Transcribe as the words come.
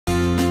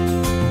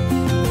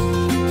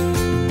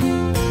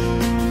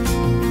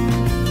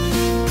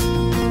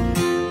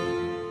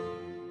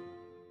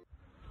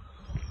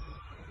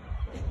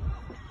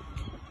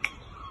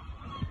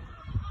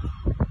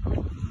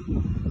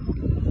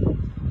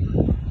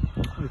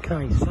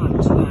Okay, so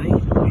today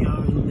we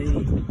are in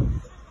the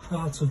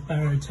heart of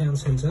Barrow Town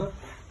Centre,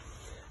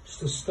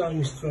 just a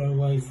stone's throw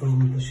away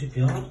from the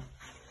shipyard,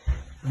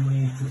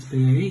 and it's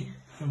BAE,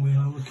 and we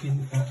are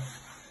looking at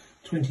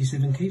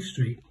 27 Keith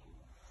Street.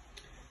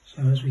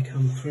 So as we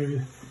come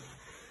through,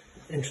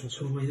 entrance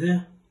hallway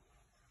there,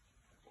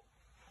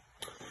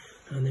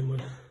 and then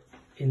we're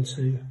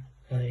into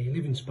a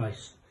living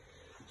space.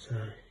 So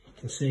you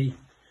can see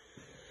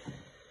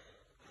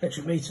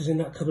electric meters in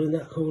that cupboard in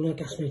that corner,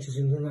 gas meters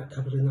in that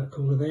cupboard in that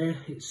corner there.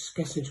 It's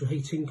gas central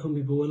heating,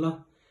 combi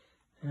boiler,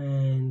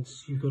 and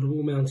you've got a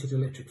wall-mounted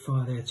electric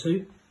fire there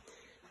too.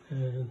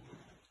 So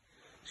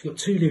you've got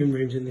two living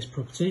rooms in this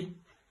property.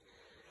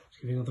 Let's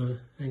give you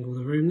another angle of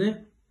the room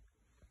there.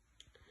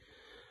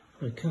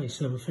 Okay,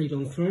 so we'll feed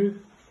on through.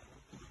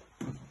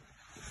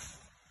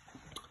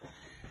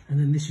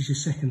 And then this is your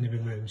second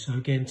living room. So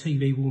again,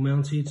 TV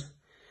wall-mounted,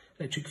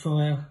 electric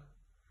fire.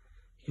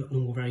 You've got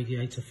normal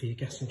radiator for your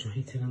gas central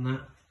heating and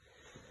that.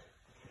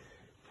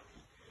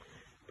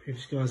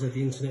 Previous guys had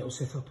the internet all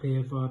set up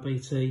here via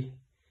BT.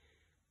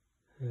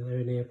 They're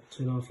in here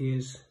 2.5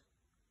 years,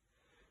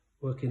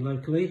 working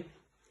locally.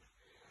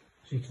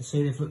 As you can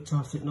see, they've looked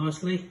after it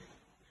nicely.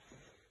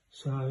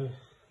 So,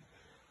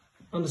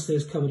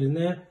 understairs cupboard in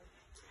there.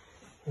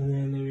 And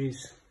then there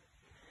is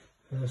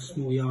a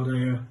small yard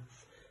area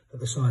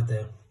at the side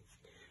there.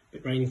 A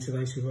bit rainy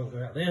today, so we won't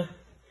go out there.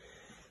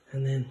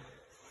 And then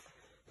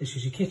this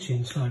is your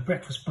kitchen, so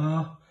breakfast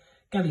bar,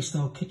 galley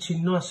style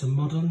kitchen, nice and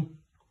modern.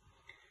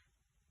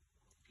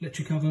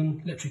 Electric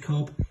oven, electric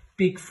hob,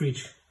 big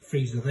fridge,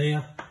 freezer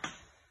there.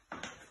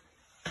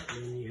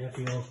 And then you have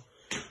your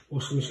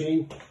washing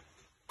machine.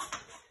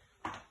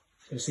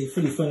 So you see,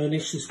 fully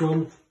furnished this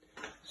one.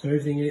 So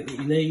everything in it that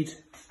you need.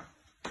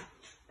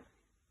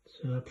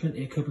 So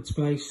plenty of cupboard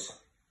space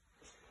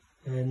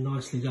and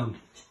nicely done.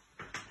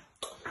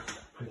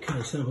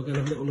 Okay, so we're going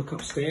to have a little look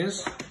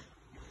upstairs.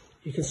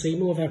 You can see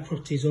more of our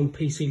properties on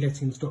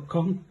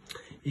pclettings.com.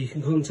 You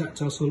can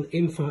contact us on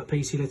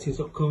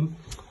info@pclettings.com,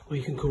 or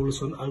you can call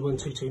us on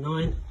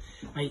 01229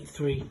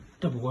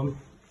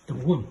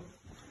 831111.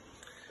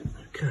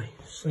 Okay,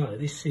 so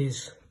this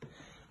is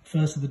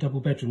first of the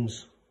double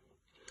bedrooms.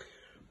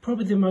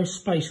 Probably the most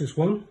spacious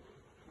one.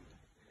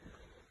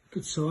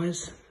 Good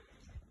size.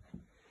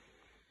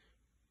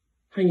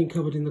 Hanging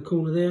cupboard in the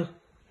corner there.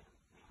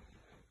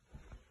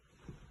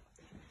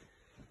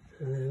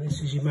 And then this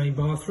is your main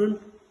bathroom.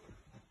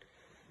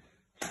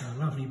 A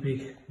lovely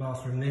big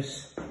bathroom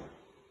this.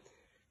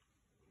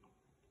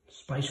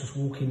 Spacious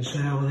walk-in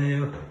shower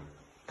there.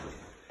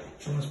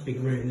 Nice big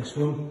room this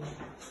one.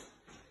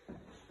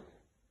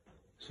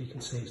 So you can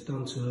see it's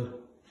done to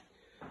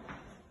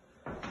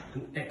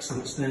an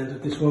excellent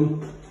standard, this one.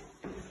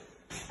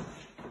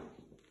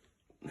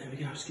 There we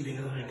go, just give you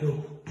another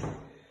angle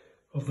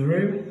of the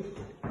room.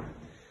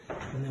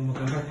 And then we'll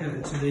go back out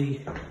into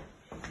the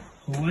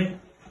hallway,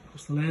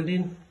 across the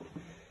landing.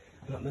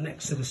 And up the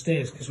next set of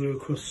stairs, because we're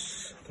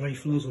across 3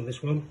 floors on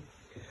this one,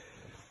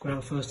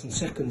 ground first and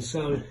second.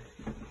 So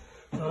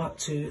up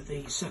to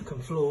the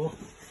second floor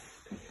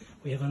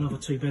we have another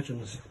 2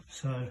 bedrooms,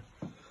 so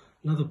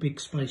another big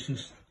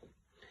spacious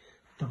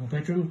double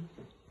bedroom.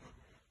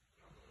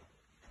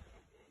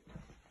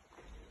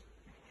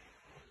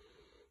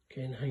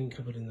 Again, hanging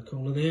cupboard in the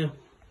corner there,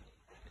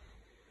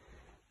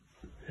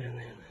 and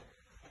then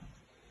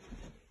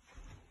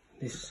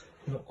this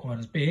not quite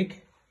as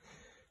big,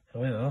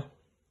 however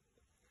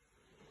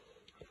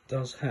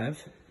does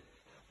have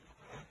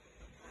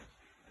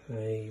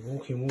a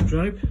walk-in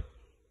wardrobe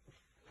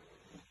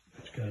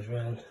which goes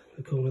around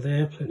the corner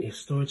there, plenty of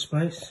storage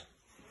space.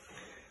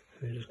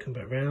 We'll just come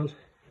back round,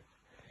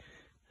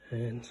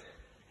 and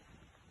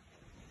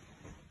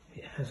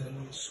it has an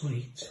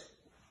ensuite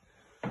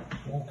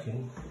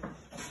walk-in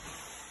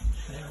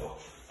shower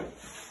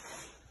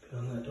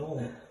behind that door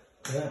there.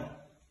 Yeah,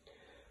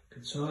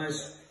 good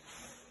size.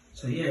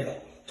 So yeah,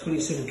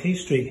 27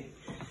 Keith Street.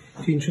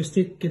 If you're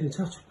interested, get in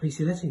touch with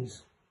PC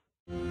Lettings.